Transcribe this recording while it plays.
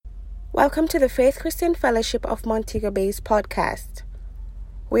Welcome to the Faith Christian Fellowship of Montego Bay's podcast.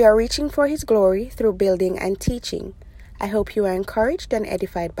 We are reaching for His glory through building and teaching. I hope you are encouraged and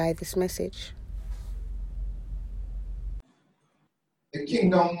edified by this message. The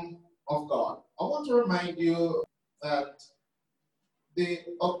kingdom of God. I want to remind you that the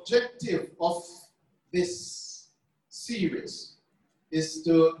objective of this series is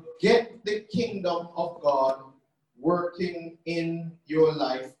to get the kingdom of God working in your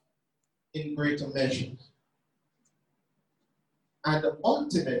life in greater measure, and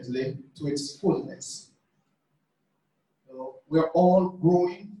ultimately to its fullness. We're all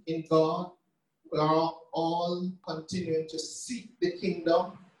growing in God. We are all continuing to seek the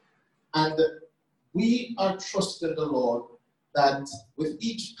kingdom, and we are trusting the Lord that with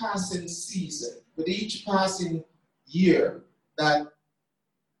each passing season, with each passing year, that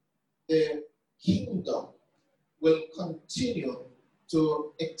the kingdom will continue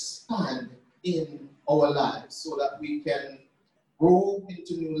to expand in our lives so that we can grow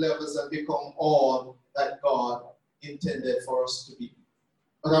into new levels and become all that God intended for us to be.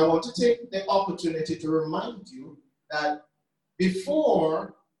 But I want to take the opportunity to remind you that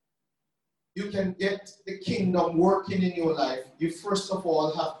before you can get the kingdom working in your life, you first of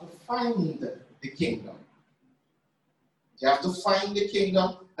all have to find the kingdom. You have to find the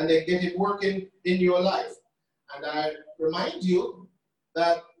kingdom and then get it working in your life. And I remind you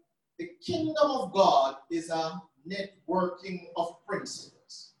that the kingdom of God is a networking of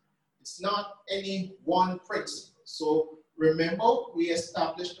principles. It's not any one principle. So remember, we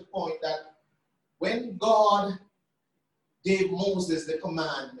established the point that when God gave Moses the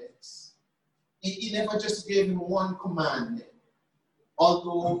commandments, he never just gave him one commandment.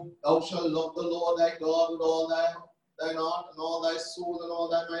 Although thou shalt love the Lord thy God with all thine heart and all thy soul and all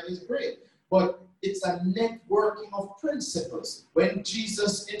thy mind is great. But it's a networking of principles. When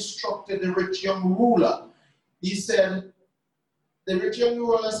Jesus instructed the rich young ruler, he said, the rich young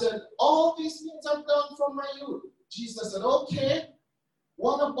ruler said, all these things I've done from my youth. Jesus said, okay,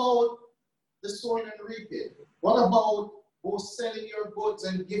 what about the sowing and reaping? What about both selling your goods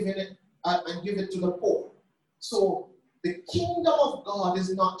and giving it to the poor? So the kingdom of God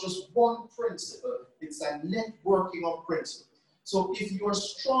is not just one principle, it's a networking of principles. So if you are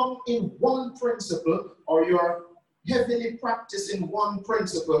strong in one principle or you're heavily practicing one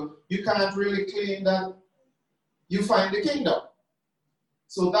principle, you can't really claim that you find the kingdom.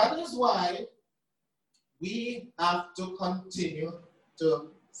 So that is why we have to continue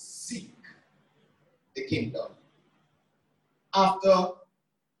to seek the kingdom. After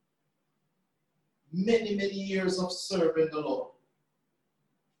many, many years of serving the Lord,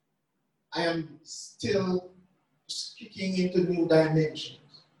 I am still kicking into new dimensions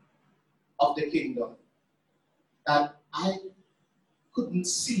of the kingdom that I couldn't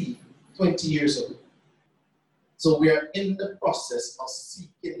see 20 years ago. So we are in the process of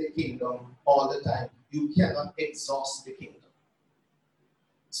seeking the kingdom all the time. You cannot exhaust the kingdom.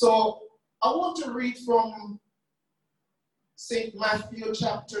 So I want to read from St. Matthew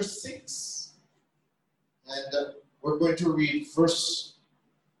chapter 6, and we're going to read verse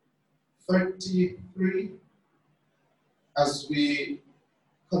 33 as we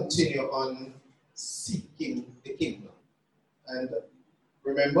continue on seeking the kingdom. And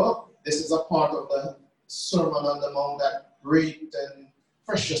remember, this is a part of the Sermon on the Mount, that great and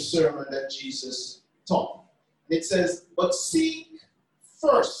precious sermon that Jesus taught. It says, but seek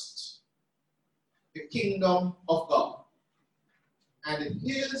first the kingdom of God and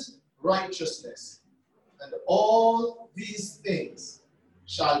his righteousness, and all these things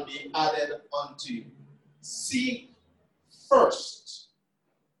shall be added unto you. Seek first.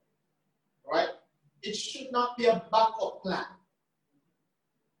 Right? It should not be a backup plan.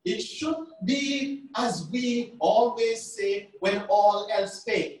 It should be, as we always say, when all else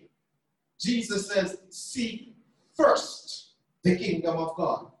fails. Jesus says, seek first the kingdom of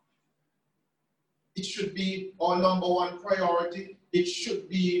God. It should be our number one priority. It should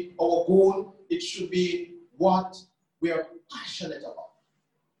be our goal. It should be what we are passionate about.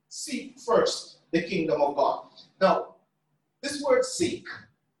 Seek first the kingdom of God. Now, this word seek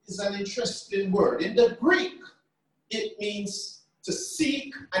is an interesting word. In the Greek, it means to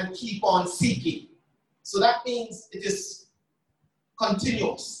seek and keep on seeking. So that means it is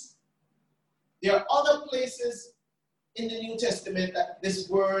continuous. There are other places in the New Testament that this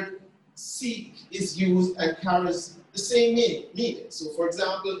word seek is used and carries the same meaning. So for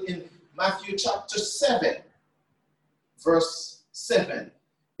example, in Matthew chapter 7, verse 7,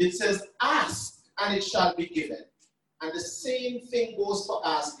 it says, ask and it shall be given. And the same thing goes for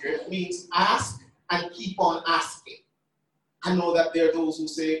ask here. It means ask and keep on asking. I know that there are those who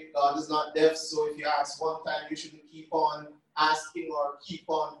say God is not deaf, so if you ask one time, you shouldn't keep on asking or keep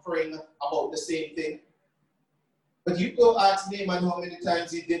on praying about the same thing. But you go ask Naaman how many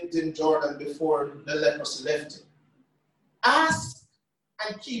times he dipped in Jordan before the leprosy left him. Ask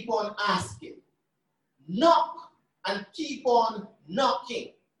and keep on asking. Knock and keep on knocking.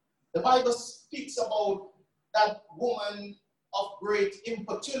 The Bible speaks about that woman of great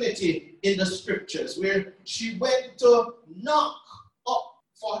importunity in the scriptures, where she went to knock up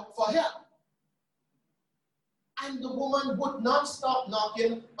for help. And the woman would not stop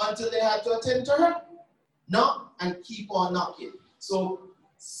knocking until they had to attend to her. Knock and keep on knocking. So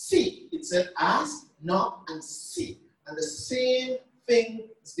seek. It said ask, knock, and seek. And the same thing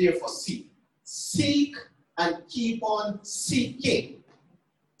is there for seek. Seek and keep on seeking.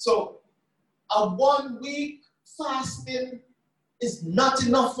 So a 1 week fasting is not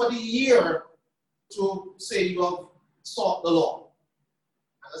enough for the year to say you have sought the Lord.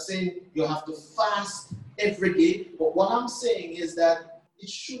 I'm not saying you have to fast every day, but what I'm saying is that it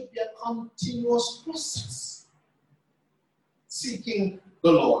should be a continuous process. Seeking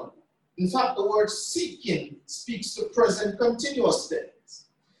the Lord. In fact, the word seeking speaks to present continuous tense.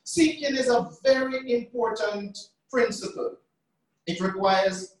 Seeking is a very important principle. It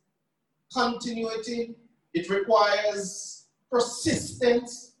requires continuity. It requires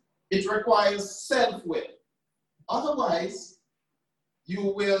persistence. It requires self-will. Otherwise,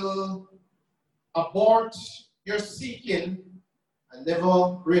 you will abort your seeking and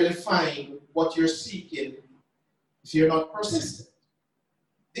never really find what you're seeking if you're not persistent.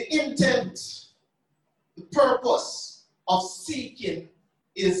 The intent, the purpose of seeking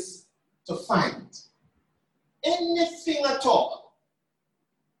is to find anything at all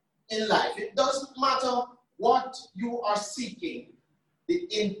in life. It doesn't matter what you are seeking. The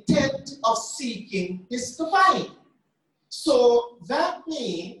intent of seeking is to find. So that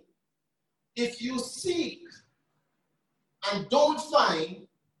means if you seek and don't find,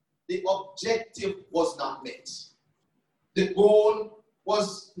 the objective was not met. The goal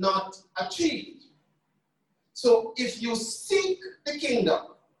was not achieved. So if you seek the kingdom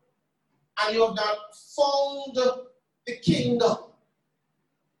and you have not found the kingdom,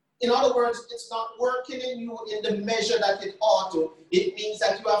 in other words, it's not working in you in the measure that it ought to, it means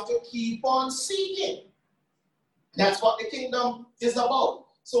that you have to keep on seeking. That's what the kingdom is about.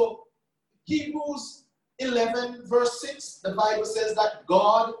 So Hebrews 11 verse 6, the Bible says that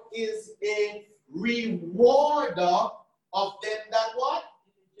God is a rewarder of them that what?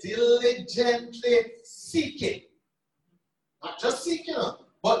 Diligently seeking. Not just seeking,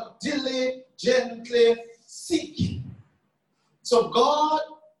 but diligently seeking. So God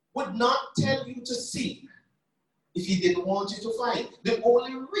would not tell you to seek if he didn't want you to find. The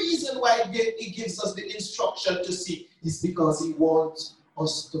only reason why he gives us the instruction to seek is because he wants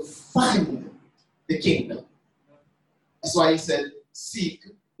us to find the kingdom. That's why he said, seek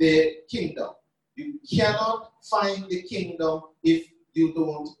the kingdom. You cannot find the kingdom if you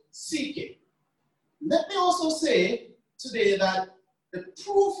don't seek it. Let me also say today that the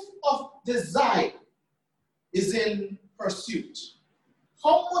proof of desire is in pursuit.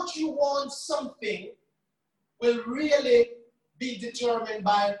 How much you want something will really be determined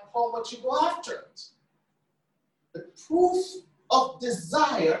by how much you go after it. The proof of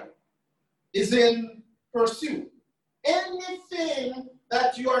desire is in pursuit. Anything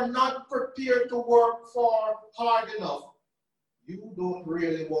that you are not prepared to work for hard enough, you don't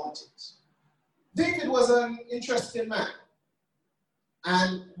really want it. David was an interesting man.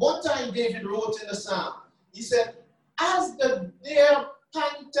 And one time David wrote in the Psalm, he said, as the deer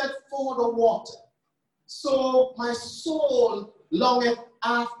panteth for the water, so my soul longeth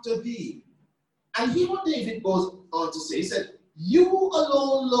after thee. And hear what David goes on to say. He said, you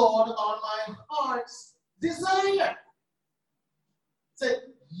alone, Lord, are my heart's desire. He said,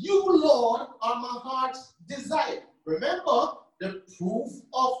 you, Lord, are my heart's desire. Remember, the proof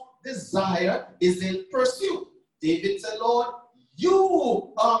of desire is in pursuit. David said, Lord,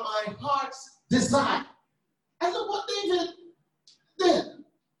 you are my heart's desire. And look what David did.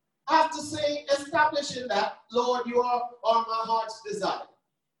 After saying, establishing that, Lord, you are my heart's desire.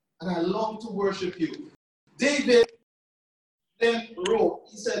 And I long to worship you. David then wrote,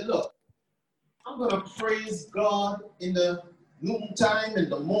 he said, look, I'm going to praise God in the noontime, in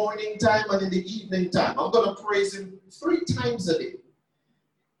the morning time, and in the evening time. I'm going to praise him 3 times a day.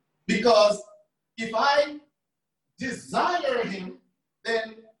 Because if I desire him,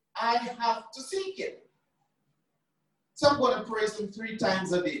 then I have to seek him. So I'm going to praise him 3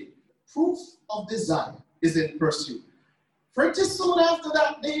 times a day. Proof of desire is in pursuit. Pretty soon after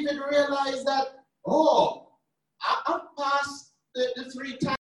that, David realized that, oh, I've passed the 3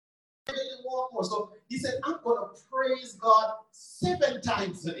 times. I didn't want more. So he said, I'm going to praise God 7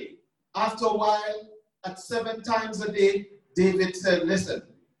 times a day. After a while, at 7 times a day, David said, listen,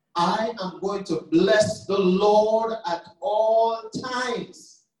 I am going to bless the Lord at all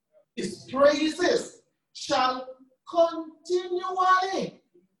times. His praises shall continually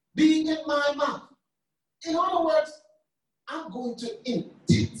be in my mouth. In other words, I'm going to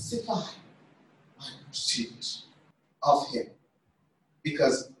intensify my pursuit of him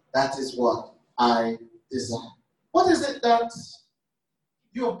because that is what I desire. What is it that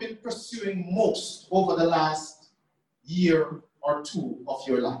you have been pursuing most over the last year or 2 of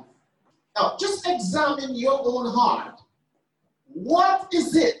your life? Now, just examine your own heart. What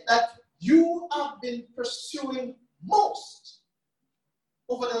is it that you have been pursuing most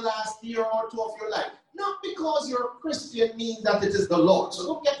over the last year or 2 of your life? Not because you're a Christian means that it is the Lord. So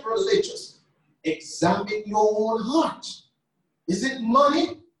don't get religious. Examine your own heart. Is it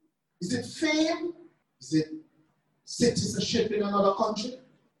money? Is it fame? Is it citizenship in another country?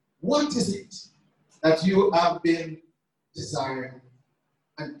 What is it that you have been desiring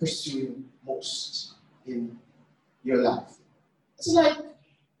and pursuing most in your life? It's like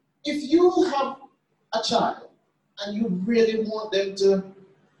if you have a child and you really want them to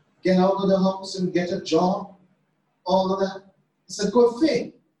get out of the house and get a job, all of that, it's a good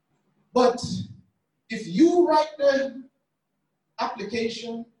thing. But if you write the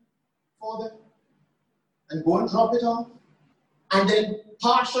application for them and go and drop it off, and then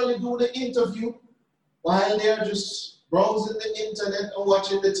partially do the interview while they're just browsing the internet or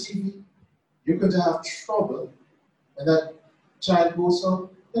watching the TV, you're going to have trouble when that child goes for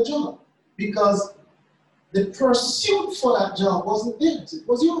the job. Because the pursuit for that job wasn't theirs, it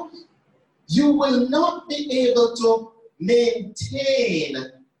was yours. You will not be able to maintain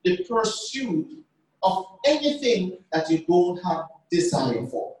the pursuit of anything that you don't have desire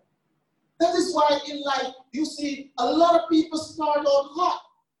for. That is why in life you see a lot of people start out hot,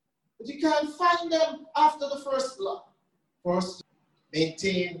 but you can't find them after the first love. First,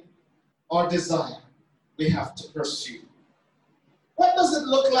 maintain our desire. We have to pursue. What does it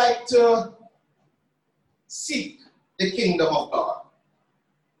look like to seek the kingdom of God?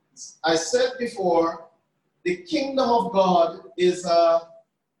 I said before, the kingdom of God is a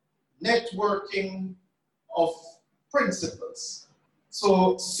networking of principles.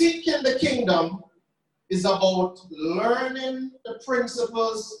 So seeking the kingdom is about learning the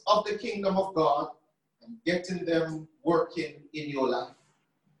principles of the kingdom of God and getting them working in your life.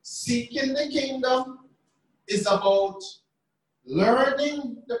 Seeking the kingdom is about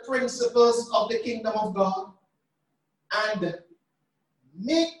learning the principles of the kingdom of God and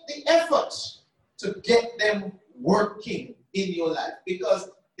make the effort to get them working in your life, because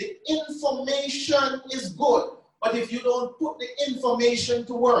the information is good, but if you don't put the information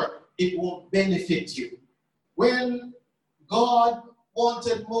to work, it won't benefit you. When God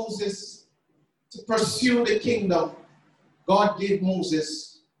wanted Moses to pursue the kingdom, God gave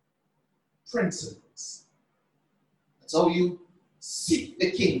Moses principles. That's how you seek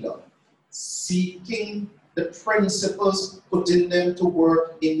the kingdom. Seeking the principles, putting them to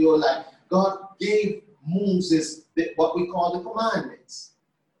work in your life. God gave Moses what we call the commandments.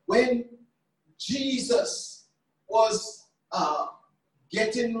 When Jesus was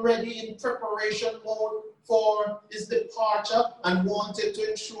getting ready in preparation mode for his departure and wanted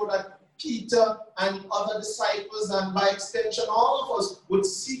to ensure that Peter and other disciples, and by extension all of us, would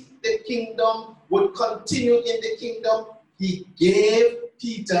seek the kingdom, would continue in the kingdom, he gave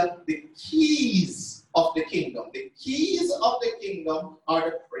Peter the keys of the kingdom. The keys of the kingdom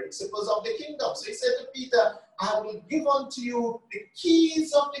are the principles of the kingdom. So he said to Peter, I will give unto you the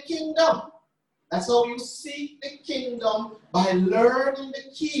keys of the kingdom. That's how you seek the kingdom, by learning the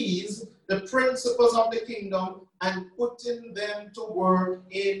keys, the principles of the kingdom, and putting them to work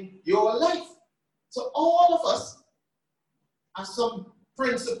in your life. So all of us have some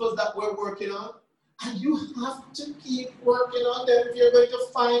principles that we're working on, and you have to keep working on them if you're going to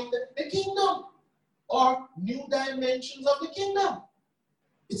find the kingdom or new dimensions of the kingdom.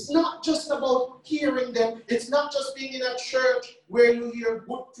 It's not just about hearing them. It's not just being in a church where you hear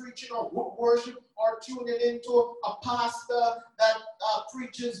good preaching or good worship or tuning into a pastor that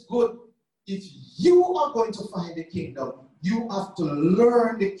preaches good. If you are going to find the kingdom, you have to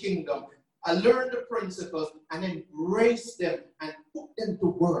learn the kingdom, learn the principles, and embrace them and put them to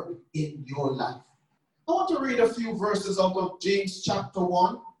work in your life. I want to read a few verses out of James chapter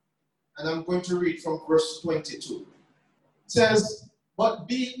 1, and I'm going to read from verse 22. It says, but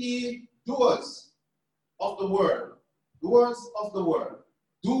be ye doers of the word. Doers of the word.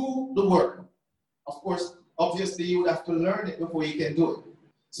 Do the word. Of course, Obviously, you would have to learn it before you can do it.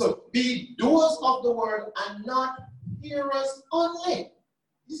 So be doers of the word and not hearers only.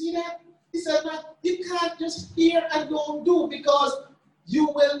 You see that? He said that you can't just hear and don't do, because you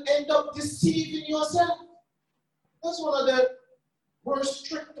will end up deceiving yourself. That's one of the worst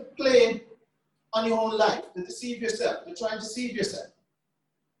tricks to play on your own life, to deceive yourself, to try and deceive yourself.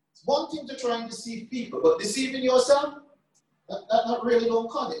 It's one thing to try and deceive people, but deceiving yourself, that really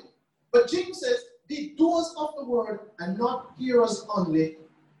don't cut it. But James says, be doers of the word and not hearers only,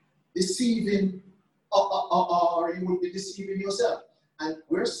 deceiving, or you will be deceiving yourself. And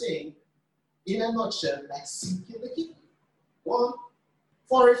we're saying, in a nutshell, like seeking the kingdom. One,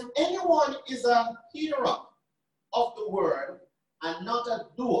 for if anyone is a hearer of the word and not a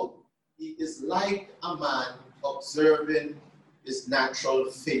doer, he is like a man observing his natural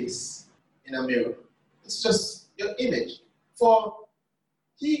face in a mirror. It's just your image. For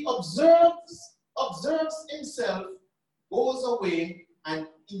he observes himself, goes away, and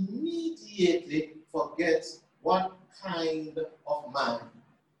immediately forgets what kind of man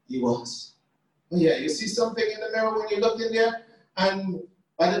he was. Yeah, you see something in the mirror when you look in there, and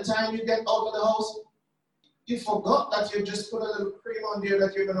by the time you get out of the house, you forgot that you just put a little cream on there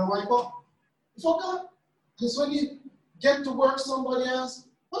that you're going to wipe off. You forgot. Because when you get to work, somebody else,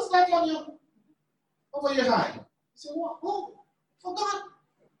 what's that on your, over your eye? You say, what? Oh, forgot.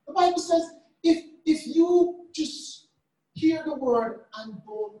 The Bible says, if you just hear the word and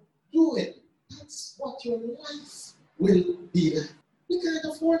don't do it, that's what your life will be like. We can't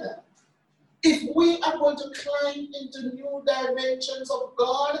afford that. If we are going to climb into new dimensions of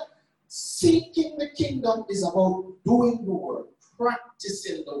God, seeking the kingdom is about doing the word,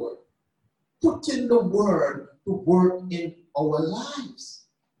 practicing the word, putting the word to work in our lives.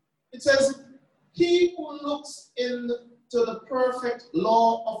 It says, he who looks into the perfect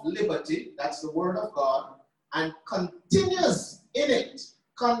law of liberty, that's the word of God, and continues in it,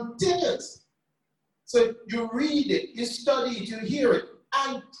 continues. So you read it, you study it, you hear it,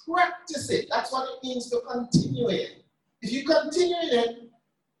 and practice it. That's what it means to continue in it. If you continue in it,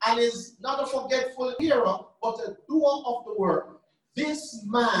 and is not a forgetful hearer, but a doer of the word, this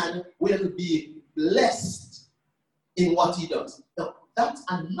man will be blessed in what he does. Now, that's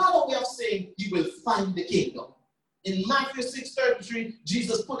another way of saying he will find the kingdom. In Matthew 6:33,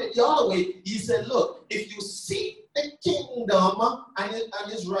 Jesus put it the other way. He said, look, if you seek the kingdom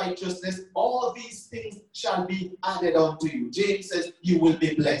and his righteousness, all these things shall be added unto you. James says, you will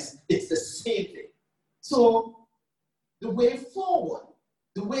be blessed. It's the same thing. So, the way forward,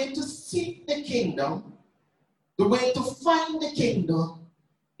 the way to seek the kingdom, the way to find the kingdom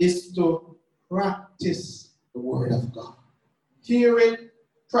is to practice the word of God. Hear it,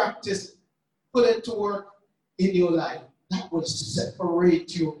 practice, put it to work in your life. That will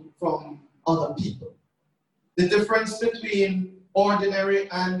separate you from other people. The difference between ordinary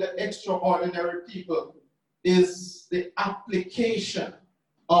and extraordinary people is the application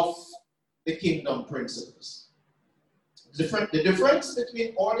of the kingdom principles. The difference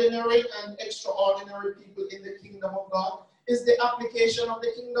between ordinary and extraordinary people in the kingdom of God is the application of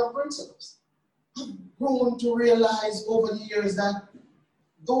the kingdom principles. I've grown to realize over the years that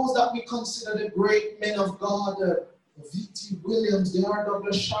those that we consider the great men of God, the V.T. Williams, the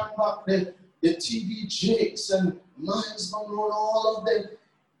R.W. Schambach, the T.D. Jakes, and Miles Monroe, and all of them,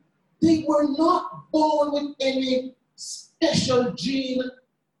 they were not born with any special gene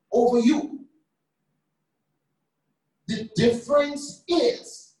over you. The difference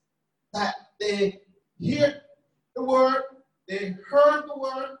is that they hear the word, they heard the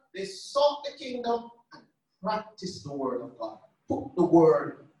word, they sought the kingdom, and practiced the word of God. Put the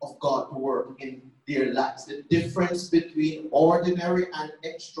word of God to work in their lives. The difference between ordinary and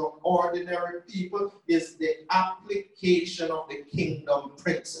extraordinary people is the application of the kingdom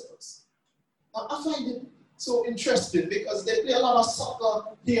principles. Now, I find it so interesting because they play a lot of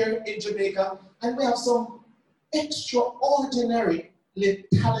soccer here in Jamaica, and we have some extraordinarily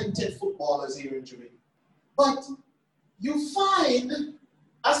talented footballers here in Jamaica. But you find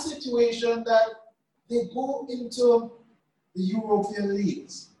a situation that they go into the European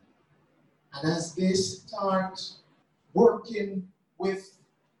leagues, and as they start working with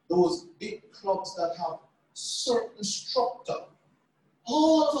those big clubs that have certain structure,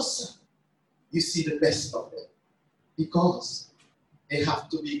 all of a sudden you see the best of them, because they have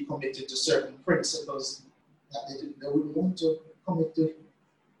to be committed to certain principles that they would want to commit to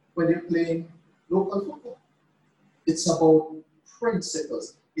when they're playing local football. It's about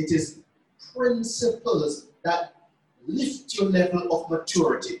principles. It is principles that lift your level of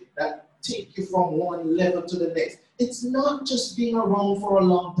maturity, that take you from one level to the next. It's not just being around for a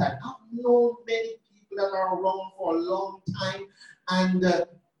long time. I've known many people that are around for a long time and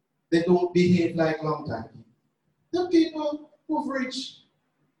they don't behave like long time people. There are people who've reached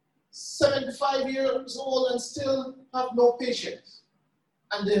 75 years old and still have no patience.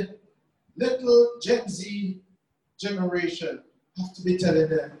 And the little Gen Z generation have to be telling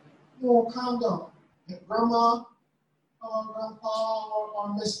them, no, calm down. Grandma or grandpa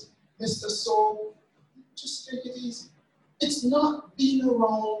or Mr. So, just take it easy. It's not being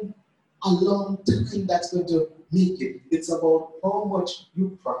around a long time that's going to make it. It's about how much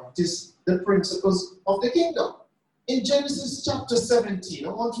you practice the principles of the kingdom. In Genesis chapter 17, I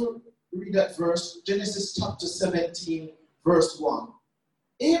want to read that verse. Genesis chapter 17, verse 1.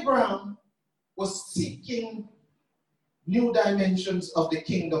 Abraham was seeking new dimensions of the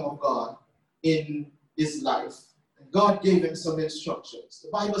kingdom of God in his life. And God gave him some instructions. The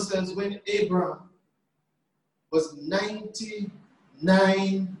Bible says when Abraham was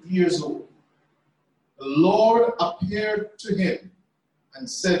 99 years old, the Lord appeared to him and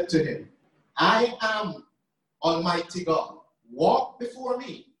said to him, I am Almighty God. Walk before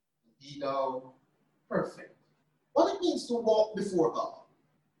me, and be thou perfect. What it means to walk before God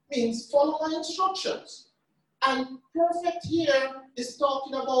means follow my instructions. And perfect here is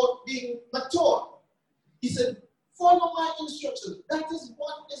talking about being mature. He said, follow my instructions. That is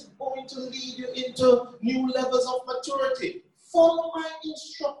what is going to lead you into new levels of maturity. Follow my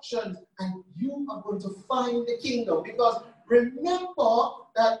instructions and you are going to find the kingdom. Because remember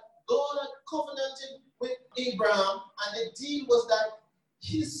that God had covenanted with Abraham and the deal was that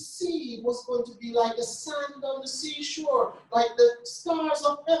his seed was going to be like the sand on the seashore, like the stars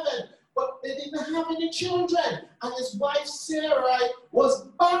of heaven. But they didn't have any children. And his wife Sarai was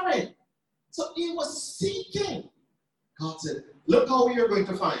barren. So he was seeking. God said, look how you're going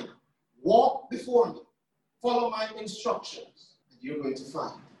to find. Walk before me. Follow my instructions. And you're going to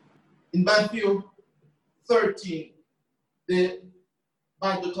find. In Matthew 13, the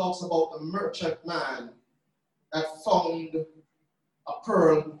Bible talks about the merchant man that found a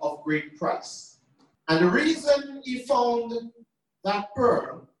pearl of great price. And the reason he found that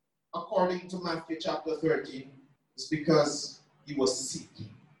pearl, according to Matthew chapter 13, is because he was seeking.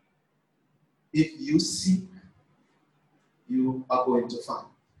 If you seek, you are going to find.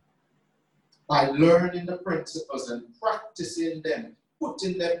 By learning the principles and practicing them,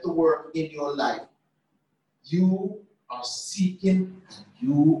 putting them to work in your life, you are seeking and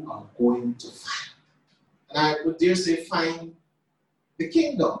you are going to find. And I would dare say find the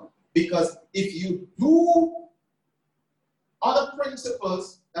kingdom. Because if you do other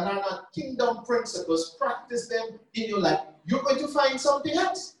principles that are not kingdom principles, practice them in your life, you're going to find something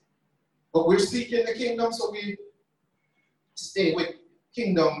else. But we're seeking the kingdom, so we stay with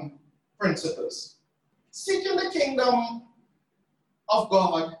kingdom principles. Seeking the kingdom of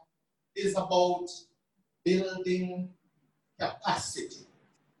God is about building capacity.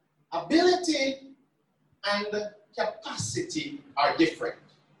 Ability and capacity are different.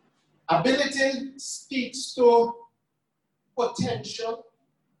 Ability speaks to potential,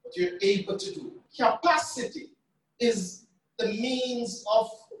 what you're able to do. Capacity is the means of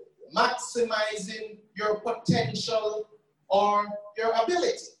maximizing your potential or your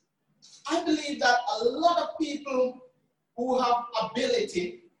ability. I believe that a lot of people who have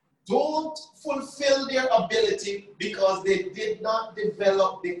ability don't fulfill their ability because they did not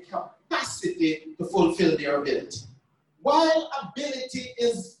develop the capacity to fulfill their ability. While ability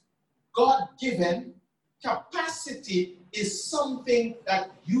is God-given, capacity is something that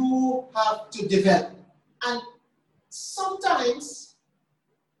you have to develop. And sometimes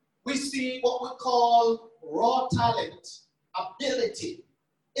we see what we call raw talent, ability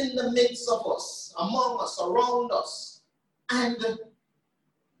in the midst of us, among us, around us. And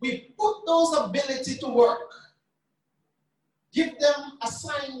we put those abilities to work, give them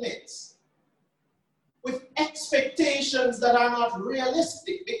assignments with expectations that are not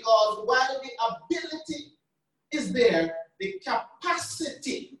realistic, because while the ability is there, the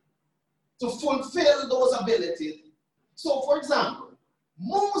capacity to fulfill those abilities. So, for example,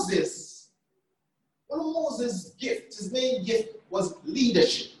 Moses, one of Moses' gifts, his main gift was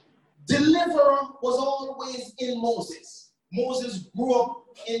leadership. Deliverer was always in Moses. Moses grew up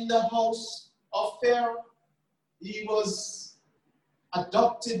in the house of Pharaoh. He was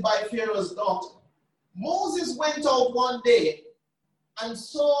adopted by Pharaoh's daughter. Moses went out one day and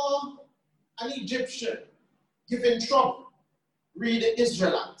saw an Egyptian giving trouble, read the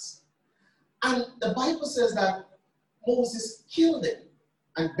Israelites. And the Bible says that Moses killed him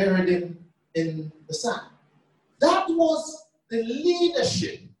and buried him in the sand. That was the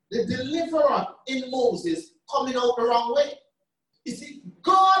leadership, the deliverer in Moses coming out the wrong way. You see,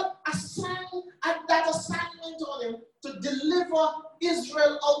 God assigned that assignment on him to deliver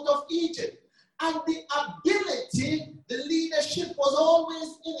Israel out of Egypt. And the ability, the leadership was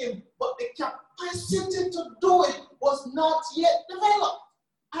always in him, but the capacity to do it was not yet developed.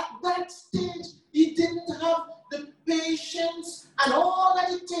 At that stage, he didn't have the patience and all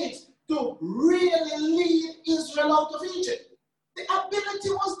that it takes to really lead Israel out of Egypt. The ability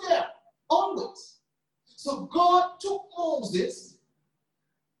was there, always. So God took Moses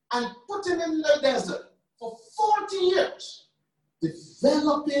and put him in the desert for 40 years,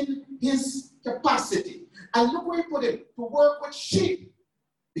 developing his capacity. And look where he put him, to work with sheep,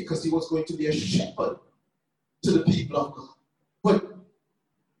 because he was going to be a shepherd to the people of God. But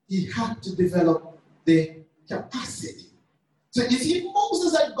he had to develop the capacity. So if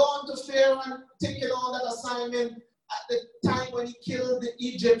Moses had gone to Pharaoh and taken on that assignment at the time when he killed the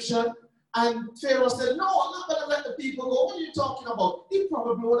Egyptian, and Pharaoh said, no, I'm not going to let the people go. What are you talking about? He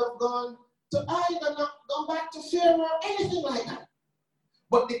probably would have gone to either not gone back to Pharaoh or anything like that.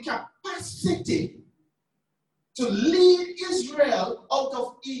 But the capacity to lead Israel out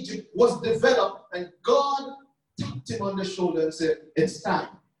of Egypt was developed, and God tapped him on the shoulder and said, it's time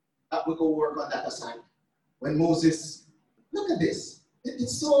that we go work on that assignment. When Moses, look at this.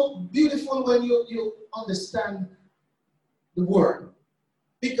 It's so beautiful when you understand the word.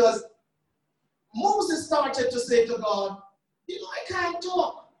 Because Moses started to say to God, I can't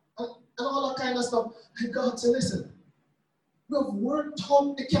talk, and all that kind of stuff. And God said, listen, we've worked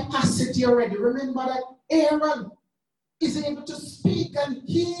on the capacity already. Remember that Aaron is able to speak, and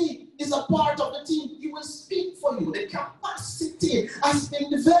he is a part of the team. He will speak for you. The capacity has been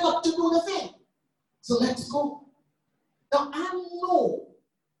developed to do the thing. So let's go. Now, I know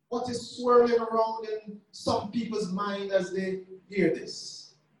what is swirling around in some people's mind as they hear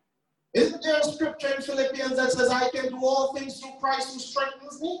this. Isn't there a scripture in Philippians that says, I can do all things through Christ who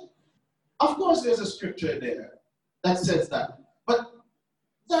strengthens me? Of course, there's a scripture there that says that. But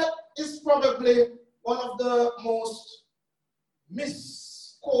that is probably one of the most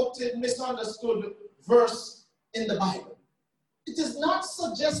misquoted, misunderstood verse in the Bible. It is not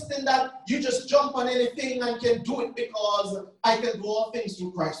suggesting that you just jump on anything and can do it because I can do all things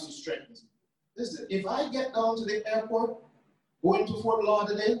through Christ who strengthens me. Listen, if I get down to the airport, going to Fort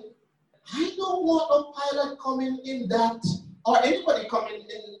Lauderdale, I don't want a pilot coming in that, or anybody coming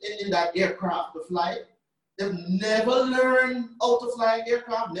in that aircraft to fly. They've never learned how to fly an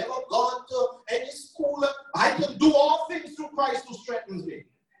aircraft, never gone to any school. I can do all things through Christ who strengthens me.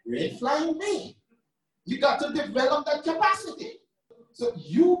 You ain't flying me. You got to develop that capacity. So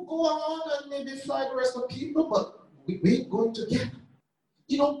you go on and maybe fly the rest of the people, but we ain't going together.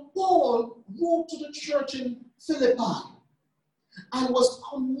 Paul moved to the church in Philippi and was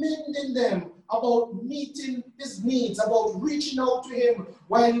commending them about meeting his needs, about reaching out to him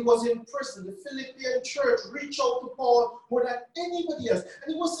while he was in prison. The Philippian church reached out to Paul more than anybody else.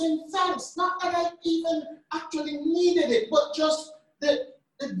 And he was saying, thanks, not that I even actually needed it, but just the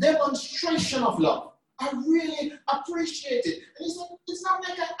demonstration of love. I really appreciate it. And he said, it's not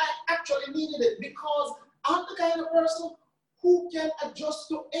like I actually needed it, because I'm the kind of person who can adjust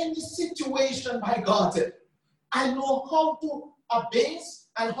to any situation by God. I know how to abase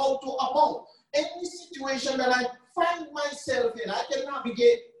and how to abound. Any situation that I find myself in, I can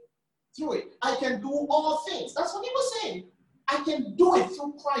navigate through it. I can do all things. That's what he was saying. I can do it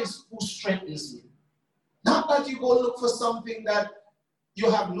through Christ who strengthens me. Not that you go look for something that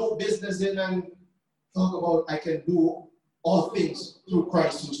you have no business in and talk about, I can do all things through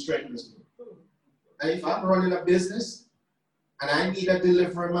Christ who strengthens me. And if I'm running a business and I need a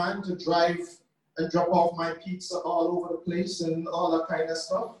delivery man to drive and drop off my pizza all over the place and all that kind of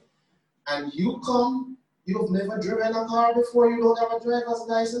stuff, and you come, you've never driven a car before, you don't have a driver's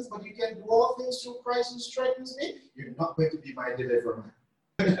license, but you can do all things through Christ who strengthens me, you're not going to be my delivery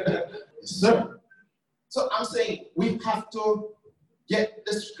man. Yes, sir. So I'm saying we have to get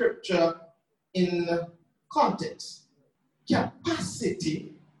the scripture in context.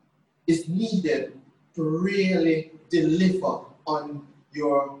 Capacity is needed to really deliver on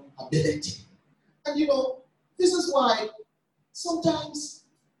your ability. And this is why sometimes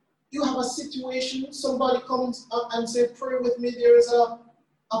you have a situation, somebody comes up and says, pray with me, there is a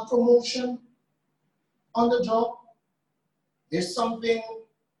promotion on the job. There's something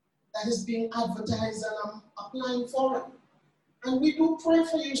that is being advertised and I'm applying for it. And we do pray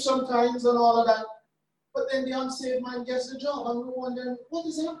for you sometimes and all of that. But then the unsaved man gets the job and we wonder, what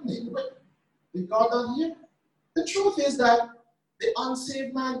is happening? Did God not hear? The truth is that the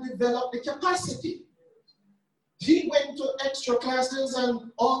unsaved man developed the capacity. He went to extra classes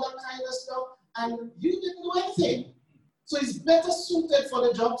and all that kind of stuff, and you didn't do anything. So he's better suited for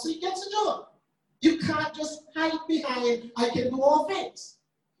the job, so he gets a job. You can't just hide behind, I can do all things.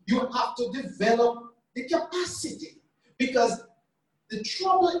 You have to develop the capacity. Because the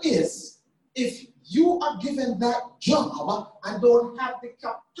trouble is, if you are given that job and don't have the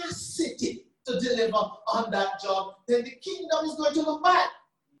capacity to deliver on that job, then the kingdom is going to look bad.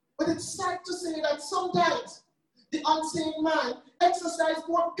 But it's sad to say that sometimes the unsaved man exercises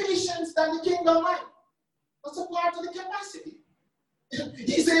more patience than the kingdom man. That's a part of the capacity.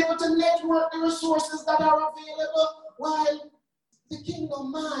 He's able to network the resources that are available, while the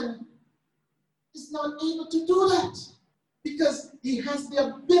kingdom man is not able to do that because he has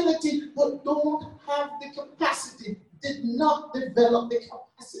the ability but don't have the capacity, did not develop the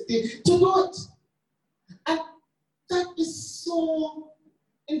capacity to do it. And that is so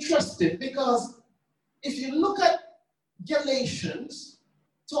interesting, because if you look at Galatians,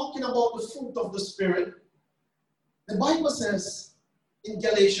 talking about the fruit of the Spirit, the Bible says in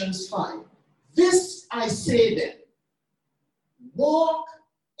Galatians 5, this I say then, walk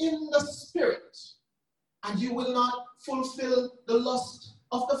in the Spirit, and you will not fulfill the lust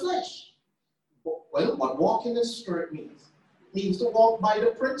of the flesh. Well, what walk in the Spirit means? It means to walk by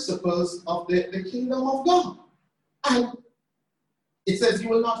the principles of the kingdom of God. And it says you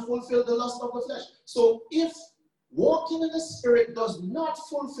will not fulfill the lust of the flesh. So if walking in the Spirit does not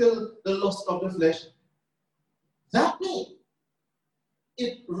fulfill the lust of the flesh, that means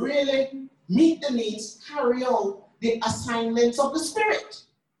it really meet the needs, carry out the assignments of the Spirit.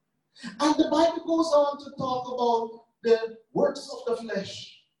 And the Bible goes on to talk about the works of the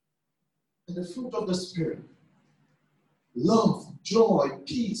flesh and the fruit of the Spirit. Love, joy,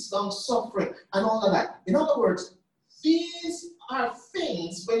 peace, long-suffering, and all of that. In other words, these are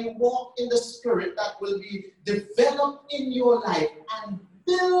things when you walk in the Spirit that will be developed in your life and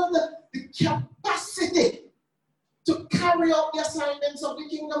build the capacity to carry out the assignments of the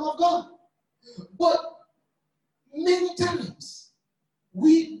kingdom of God. But many times,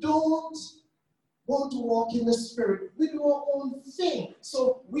 we don't want to walk in the Spirit. We do our own thing.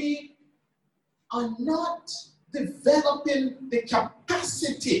 So we are not developing the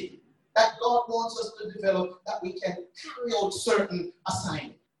capacity that God wants us to develop, that we can carry out certain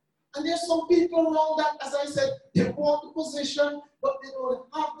assignments. And there's some people around that, as I said, they want the position, but they don't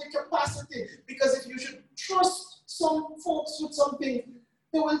have the capacity. Because if you should trust some folks with something,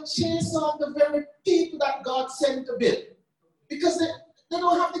 they will chase on the very people that God sent to build. Because they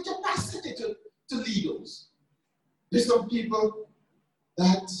don't have the capacity to lead those. There's some people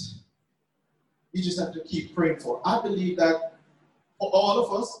that we just have to keep praying for. I believe that for all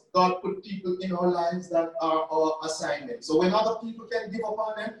of us, God put people in our lives that are our assignment. So when other people can give up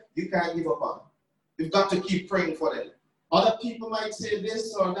on them, you can't give up on them. You've got to keep praying for them. Other people might say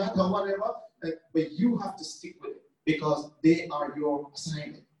this or that or whatever, but you have to stick with it because they are your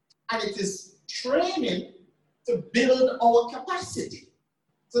assignment. And it is training to build our capacity.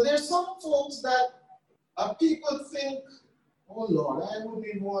 So there's some folks that people think, oh Lord, I wouldn't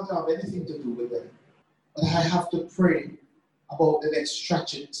even want to have anything to do with them. But I have to pray about the next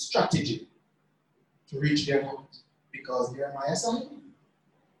strategy to reach their heart because they are my assignment.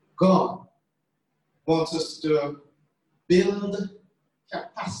 God wants us to build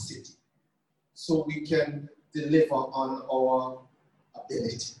capacity so we can deliver on our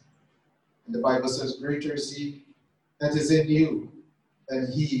ability. And the Bible says, greater is he that is in you than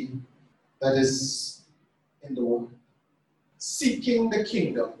he that is in the world. Seeking the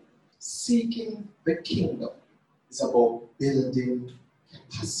kingdom is about building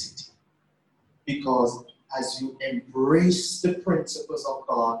capacity. Because as you embrace the principles of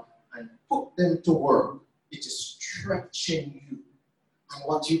God and put them to work, it is stretching you. And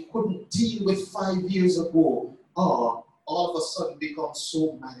what you couldn't deal with 5 years ago, all of a sudden becomes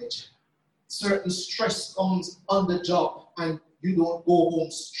so manageable. Certain stress comes on the job and you don't go home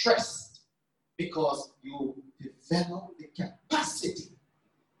stressed because you develop the capacity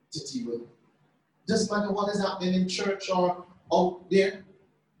to deal with it. Doesn't matter what is happening in church or out there,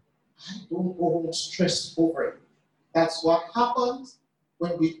 I don't go home stressed over it. That's what happens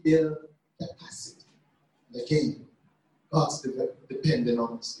when we build capacity. And again, God's dependent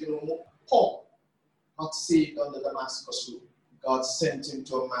on us. You know, Paul got saved on the Damascus Road. God sent him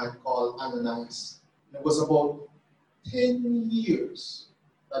to a man called Ananias. And it was about 10 years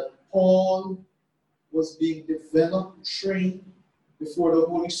that Paul was being developed, trained, before the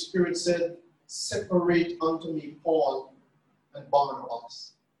Holy Spirit said, separate unto me Paul and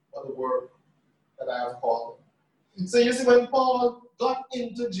Barnabas for the work that I have called them. So you see, when Paul got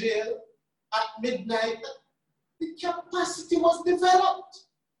into jail at midnight, the capacity was developed.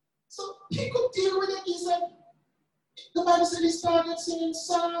 So he could deal with it. He said, The Bible said he started singing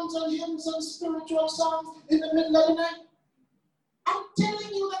psalms and hymns and spiritual songs in the middle of the night. I'm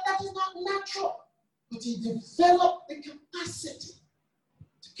telling you that is not natural. But he developed the capacity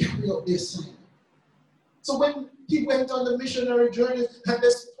to carry out the assignment. So when he went on the missionary journey and they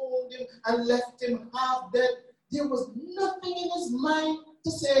stoned him and left him half dead, there was nothing in his mind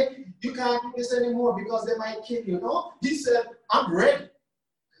to say, you can't do this anymore because they might kill you. No, he said, I'm ready.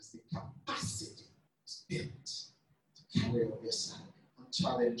 Because the capacity is built to carry out the assignment. I'm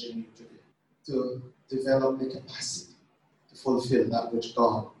challenging you today to develop the capacity to fulfill that which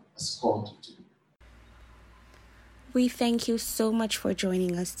God has called you to do. We thank you so much for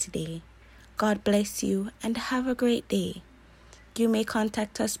joining us today. God bless you and have a great day. You may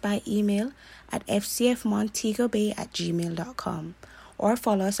contact us by email at fcfmontegobay@gmail.com or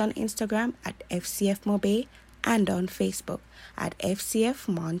follow us on Instagram at fcfmobay and on Facebook at FCF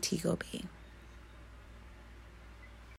Montego Bay.